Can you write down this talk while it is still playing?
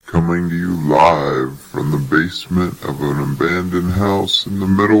Coming to you live from the basement of an abandoned house in the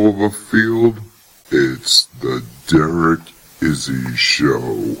middle of a field, it's the Derek Izzy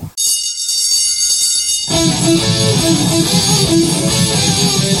Show.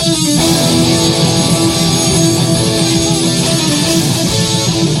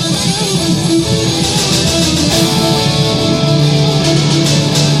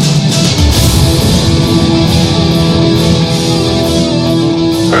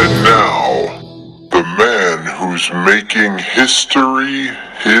 And now, the man who's making history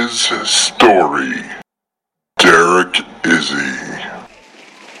his story, Derek Izzy.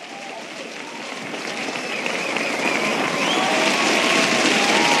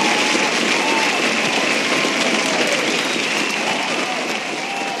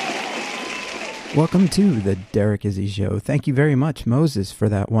 Welcome to the Derek Izzy Show. Thank you very much, Moses, for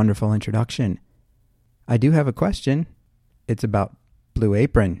that wonderful introduction. I do have a question. It's about Blue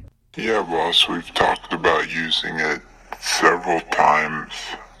Apron. Yeah, boss, we've talked about using it several times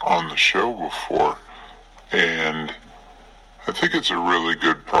on the show before, and I think it's a really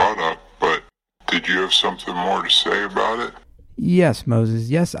good product, but did you have something more to say about it? Yes, Moses.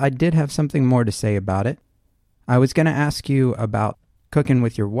 Yes, I did have something more to say about it. I was going to ask you about cooking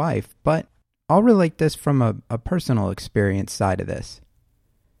with your wife, but I'll relate this from a personal experience side of this.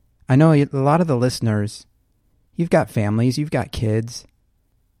 I know a lot of the listeners, you've got families, you've got kids.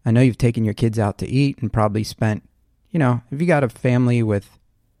 I know you've taken your kids out to eat and probably spent, if you got a family with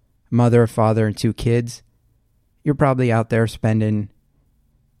mother, father, and 2 kids, you're probably out there spending,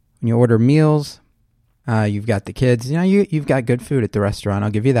 when you order meals, you've got the kids, you've got good food at the restaurant.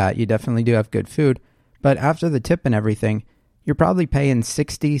 I'll give you that. You definitely do have good food. But after the tip and everything, you're probably paying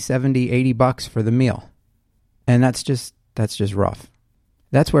 $60, $70, $80 for the meal. And that's just rough.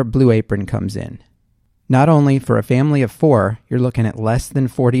 That's where Blue Apron comes in. Not only for a family of 4, you're looking at less than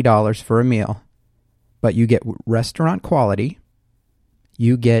 $40 for a meal, but you get restaurant quality.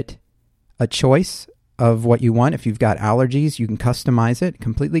 You get a choice of what you want. If you've got allergies, you can customize it,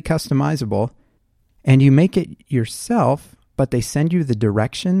 completely customizable. And you make it yourself, but they send you the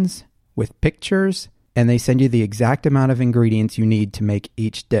directions with pictures, and they send you the exact amount of ingredients you need to make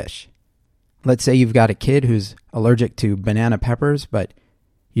each dish. Let's say you've got a kid who's allergic to banana peppers, but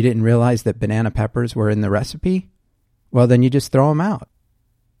you didn't realize that banana peppers were in the recipe? Well, then you just throw them out.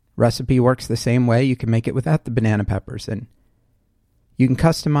 Recipe works the same way. You can make it without the banana peppers. And you can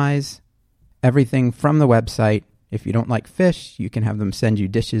customize everything from the website. If you don't like fish, you can have them send you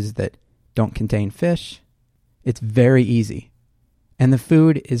dishes that don't contain fish. It's very easy. And the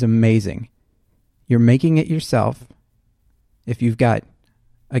food is amazing. You're making it yourself. If you've got,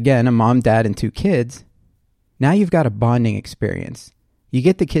 again, a mom, dad, and 2 kids, now you've got a bonding experience. You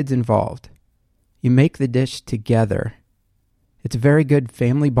get the kids involved. You make the dish together. It's a very good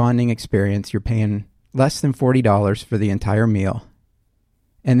family bonding experience. You're paying less than $40 for the entire meal.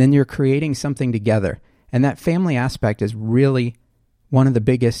 And then you're creating something together. And that family aspect is really one of the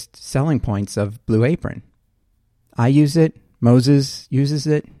biggest selling points of Blue Apron. I use it. Moses uses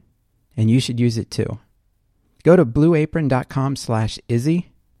it. And you should use it too. Go to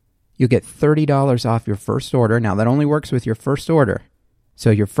blueapron.com/Izzy. You'll get $30 off your first order. Now, that only works with your first order. So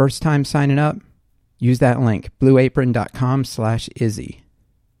your first time signing up, use that link, blueapron.com/Izzy.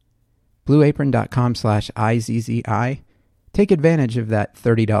 Blueapron.com/IZZI. Take advantage of that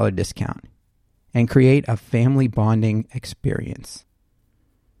 $30 discount and create a family bonding experience.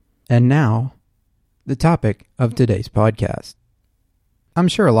 And now, the topic of today's podcast. I'm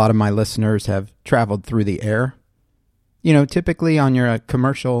sure a lot of my listeners have traveled through the air. Typically on your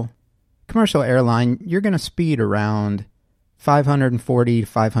commercial airline, you're going to speed around 540 to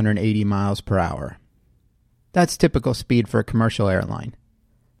 580 miles per hour. That's typical speed for a commercial airline.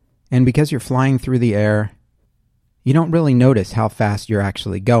 And because you're flying through the air, you don't really notice how fast you're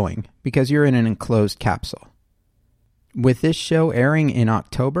actually going because you're in an enclosed capsule. With this show airing in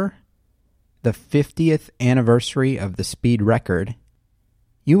October, the 50th anniversary of the speed record,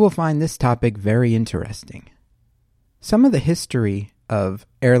 you will find this topic very interesting. Some of the history of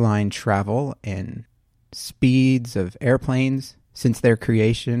airline travel and speeds of airplanes since their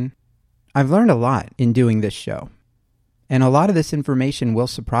creation, I've learned a lot in doing this show. And a lot of this information will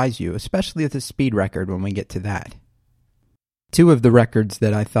surprise you, especially with the speed record when we get to that. 2 of the records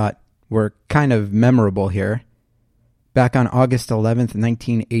that I thought were kind of memorable here. Back on August 11th,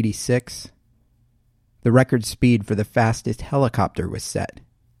 1986, the record speed for the fastest helicopter was set.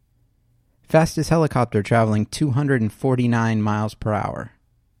 Fastest helicopter traveling 249 miles per hour.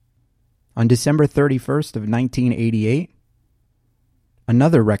 On December 31st of 1988,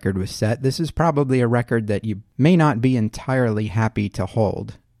 another record was set. This is probably a record that you may not be entirely happy to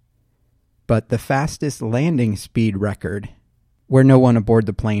hold. but the fastest landing speed record where no one aboard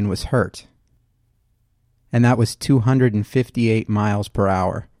the plane was hurt. And that was 258 miles per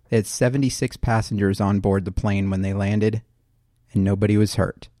hour. They had 76 passengers on board the plane when they landed, and nobody was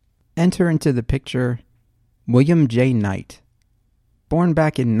hurt. Enter into the picture William J. Knight. Born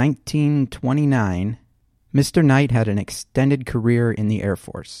back in 1929, Mr. Knight had an extended career in the Air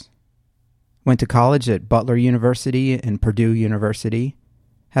Force. Went to college at Butler University and Purdue University,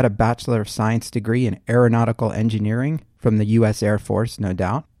 had a Bachelor of Science degree in Aeronautical Engineering from the U.S. Air Force, no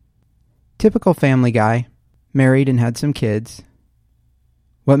doubt. Typical family guy, married and had some kids.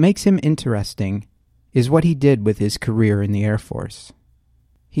 What makes him interesting is what he did with his career in the Air Force.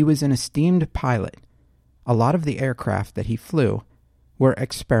 He was an esteemed pilot. A lot of the aircraft that he flew were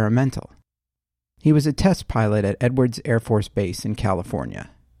experimental. He was a test pilot at Edwards Air Force Base in California.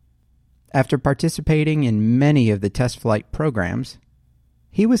 After participating in many of the test flight programs,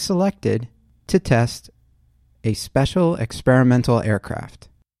 he was selected to test a special experimental aircraft,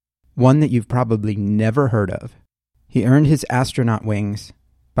 one that you've probably never heard of. He earned his astronaut wings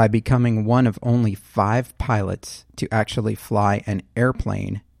by becoming one of only 5 pilots to actually fly an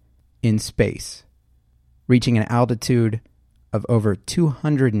airplane in space, reaching an altitude of over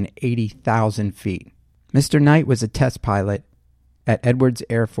 280,000 feet. Mr. Knight was a test pilot at Edwards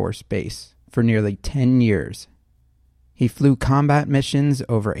Air Force Base for nearly 10 years. He flew combat missions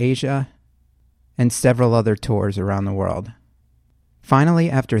over Asia and several other tours around the world. Finally,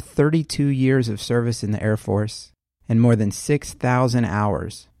 after 32 years of service in the Air Force and more than 6,000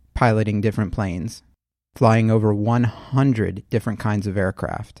 hours piloting different planes, flying over 100 different kinds of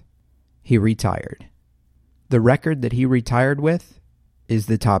aircraft, he retired. The record that he retired with is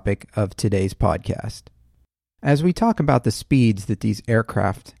the topic of today's podcast. As we talk about the speeds that these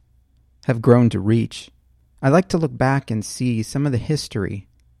aircraft have grown to reach, I like to look back and see some of the history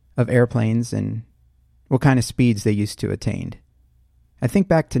of airplanes and what kind of speeds they used to attain. I think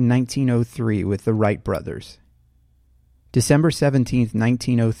back to 1903 with the Wright brothers. December 17th,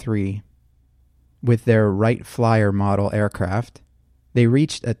 1903, with their Wright Flyer model aircraft, they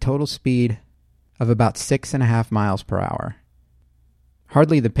reached a total speed of about 6.5 miles per hour.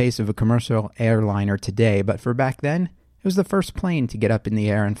 Hardly the pace of a commercial airliner today, but for back then, it was the first plane to get up in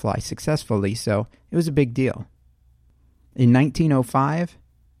the air and fly successfully, so it was a big deal. In 1905,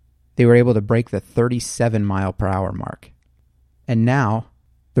 they were able to break the 37 mile per hour mark. And now,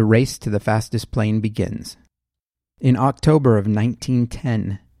 the race to the fastest plane begins. In October of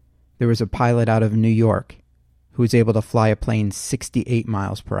 1910, there was a pilot out of New York who was able to fly a plane 68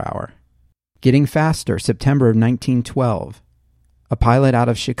 miles per hour. Getting faster, September of 1912, a pilot out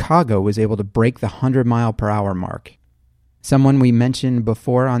of Chicago was able to break the 100 mile per hour mark. Someone we mentioned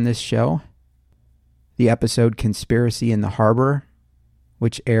before on this show, the episode Conspiracy in the Harbor,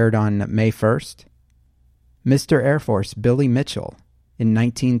 which aired on May 1st, Mr. Air Force Billy Mitchell in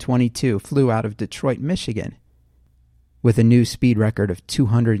 1922 flew out of Detroit, Michigan, with a new speed record of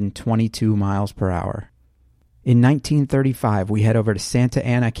 222 miles per hour. In 1935, we head over to Santa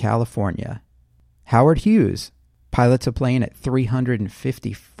Ana, California. Howard Hughes pilots a plane at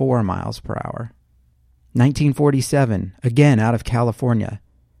 354 miles per hour. 1947, again out of California.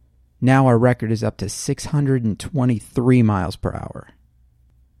 Now our record is up to 623 miles per hour.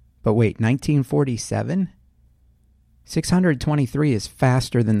 But wait, 1947? 623 is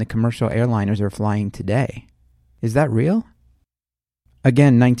faster than the commercial airliners are flying today. Is that real?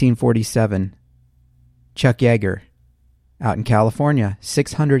 Again, 1947. Chuck Yeager, out in California,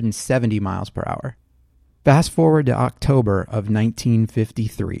 670 miles per hour. Fast forward to October of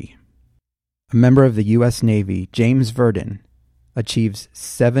 1953. A member of the U.S. Navy, James Verdon, achieves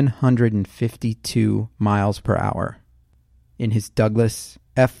 752 miles per hour in his Douglas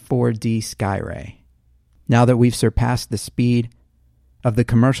F-4D Skyray. Now that we've surpassed the speed of the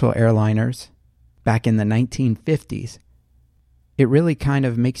commercial airliners back in the 1950s, it really kind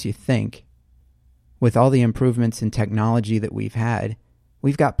of makes you think, with all the improvements in technology that we've had,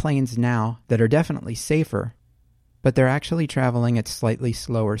 we've got planes now that are definitely safer, but they're actually traveling at slightly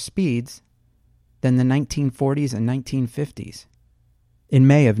slower speeds than the 1940s and 1950s. In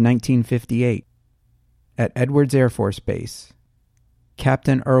May of 1958, at Edwards Air Force Base,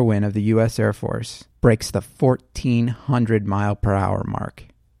 Captain Irwin of the U.S. Air Force breaks the 1,400 mile per hour mark.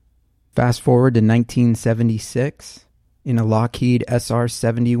 Fast forward to 1976, in a Lockheed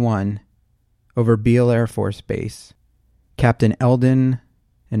SR-71 over Beale Air Force Base, Captain Eldon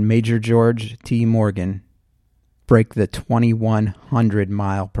and Major George T. Morgan break the 2,100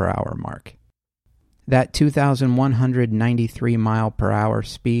 mile per hour mark. That 2,193 mile per hour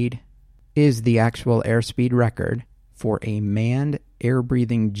speed is the actual airspeed record for a manned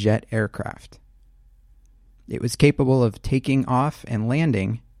air-breathing jet aircraft. It was capable of taking off and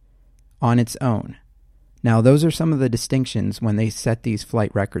landing on its own. Now, those are some of the distinctions when they set these flight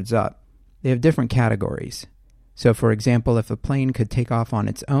records up. They have different categories. So, for example, if a plane could take off on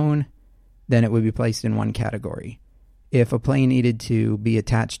its own, then it would be placed in one category. If a plane needed to be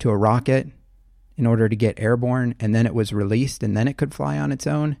attached to a rocket in order to get airborne, and then it was released and then it could fly on its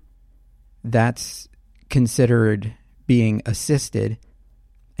own, that's considered being assisted,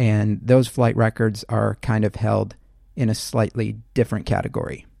 and those flight records are kind of held in a slightly different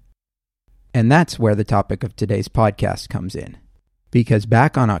category. And that's where the topic of today's podcast comes in. Because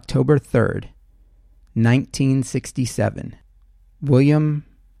back on October 3rd, 1967, William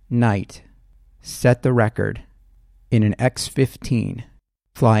Knight set the record in an X-15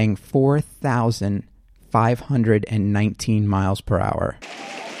 flying 4,519 miles per hour.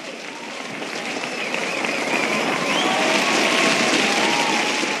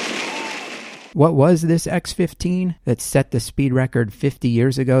 What was this X-15 that set the speed record 50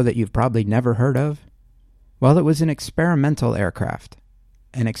 years ago that you've probably never heard of? Well, it was an experimental aircraft.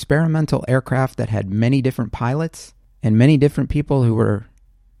 An experimental aircraft that had many different pilots and many different people who were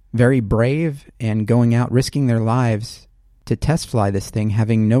very brave and going out risking their lives to test fly this thing,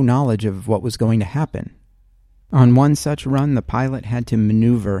 having no knowledge of what was going to happen. On one such run, the pilot had to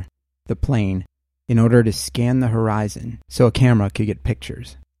maneuver the plane in order to scan the horizon so a camera could get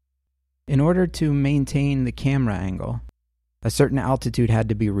pictures. In order to maintain the camera angle, a certain altitude had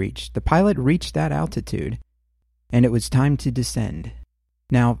to be reached. The pilot reached that altitude, and it was time to descend.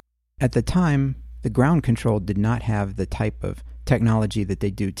 Now, at the time, the ground control did not have the type of technology that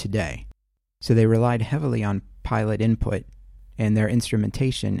they do today. So they relied heavily on pilot input and their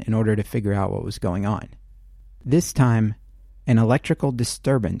instrumentation in order to figure out what was going on. This time, an electrical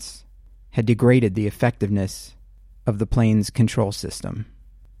disturbance had degraded the effectiveness of the plane's control system.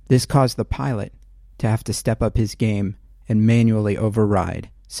 This caused the pilot to have to step up his game and manually override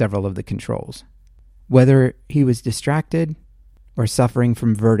several of the controls. Whether he was distracted or suffering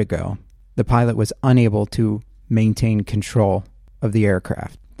from vertigo, the pilot was unable to maintain control of the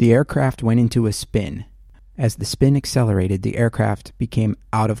aircraft. The aircraft went into a spin. As the spin accelerated, the aircraft became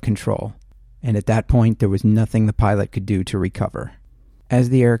out of control, and at that point there was nothing the pilot could do to recover. As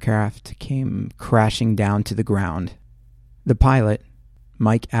the aircraft came crashing down to the ground, the pilot,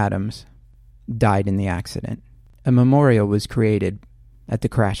 Mike Adams, died in the accident. A memorial was created at the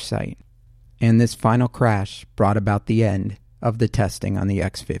crash site, and this final crash brought about the end of the testing on the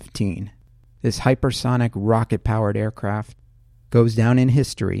X-15. This hypersonic rocket-powered aircraft goes down in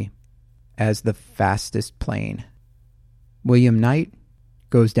history as the fastest plane. William Knight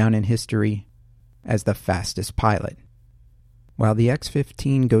goes down in history as the fastest pilot. While the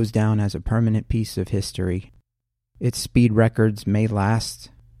X-15 goes down as a permanent piece of history, its speed records may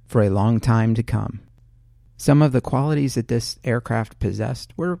last for a long time to come. Some of the qualities that this aircraft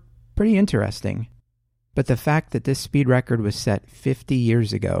possessed were pretty interesting, but the fact that this speed record was set 50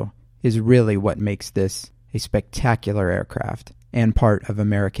 years ago is really what makes this a spectacular aircraft and part of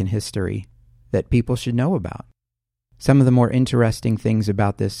American history that people should know about. Some of the more interesting things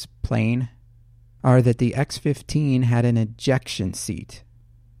about this plane are that the X-15 had an ejection seat.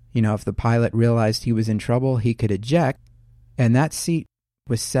 You know, if the pilot realized he was in trouble, he could eject, and that seat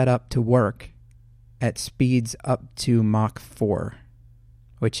was set up to work at speeds up to Mach 4,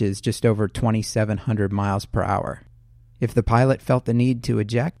 which is just over 2,700 miles per hour. If the pilot felt the need to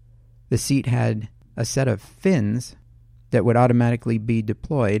eject, the seat had a set of fins that would automatically be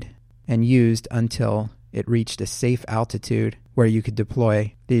deployed and used until it reached a safe altitude where you could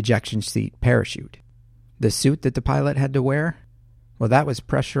deploy the ejection seat parachute. The suit that the pilot had to wear, well, that was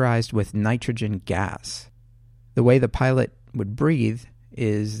pressurized with nitrogen gas. The way the pilot would breathe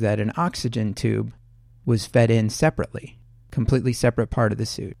is that an oxygen tube was fed in separately, completely separate part of the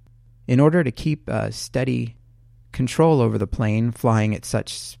suit. In order to keep steady control over the plane flying at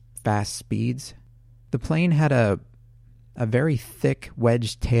such fast speeds, the plane had a very thick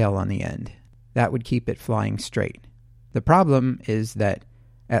wedged tail on the end. That would keep it flying straight. The problem is that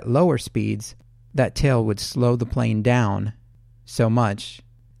at lower speeds, that tail would slow the plane down so much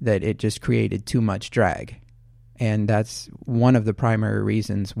that it just created too much drag. And that's one of the primary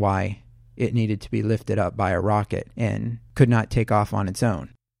reasons why it needed to be lifted up by a rocket and could not take off on its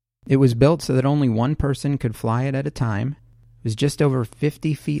own. It was built so that only one person could fly it at a time. It was just over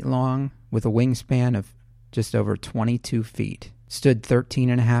 50 feet long with a wingspan of just over 22 feet, stood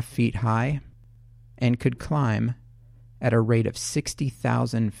 13.5 feet high, and could climb at a rate of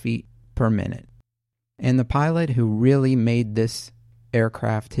 60,000 feet per minute. And the pilot who really made this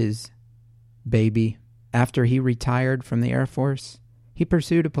aircraft his baby After he retired from the Air Force, he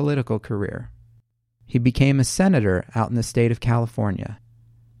pursued a political career. He became a senator out in the state of California.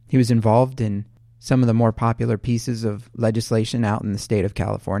 He was involved in some of the more popular pieces of legislation out in the state of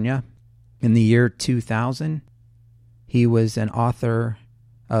California. In the year 2000, he was an author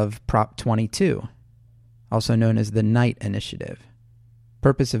of Prop 22, also known as the Knight Initiative.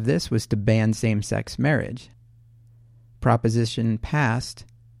 Purpose of this was to ban same-sex marriage. Proposition passed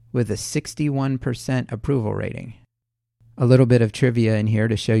with a 61% approval rating. A little bit of trivia in here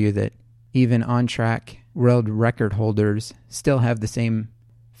to show you that even on-track world record holders still have the same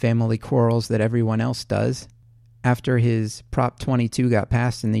family quarrels that everyone else does. After his Prop 22 got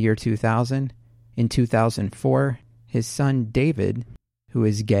passed in the year 2000, in 2004, his son David, who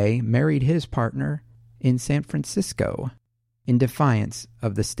is gay, married his partner in San Francisco in defiance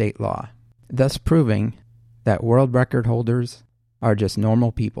of the state law, thus proving that world record holders are just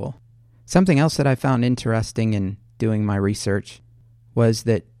normal people. Something else that I found interesting in doing my research was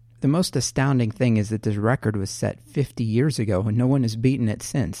that the most astounding thing is that this record was set 50 years ago and no one has beaten it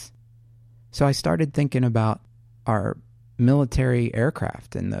since. So I started thinking about our military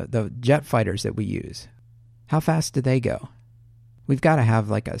aircraft and the jet fighters that we use. How fast do they go? We've got to have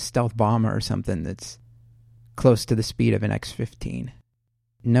like a stealth bomber or something that's close to the speed of an X-15.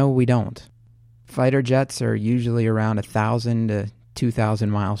 No, we don't. Fighter jets are usually around 1,000 to 2,000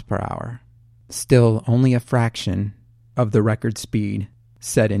 miles per hour. Still only a fraction of the record speed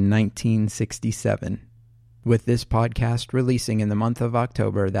set in 1967. With this podcast releasing in the month of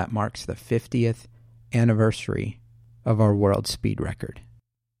October, that marks the 50th anniversary of our world speed record.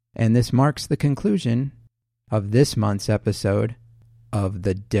 And this marks the conclusion of this month's episode of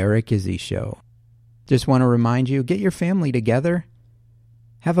The Derek Izzy Show. Just want to remind you, get your family together.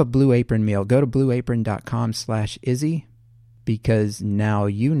 Have a Blue Apron meal. Go to blueapron.com/Izzy because now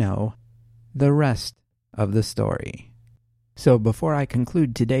you know the rest of the story. So before I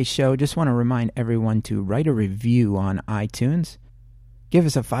conclude today's show, just want to remind everyone to write a review on iTunes. Give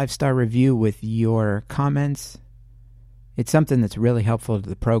us a 5-star review with your comments. It's something that's really helpful to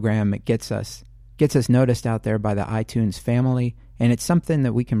the program. It gets us noticed out there by the iTunes family, and it's something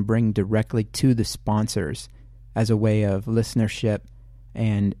that we can bring directly to the sponsors as a way of listenership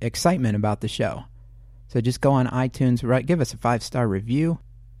and excitement about the show. So just go on iTunes, give us a 5-star review,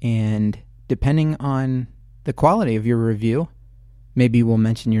 and depending on the quality of your review, maybe we'll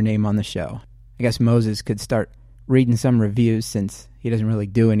mention your name on the show. I guess Moses could start reading some reviews since he doesn't really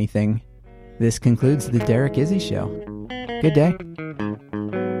do anything. This concludes the Derek Izzy Show. Good day.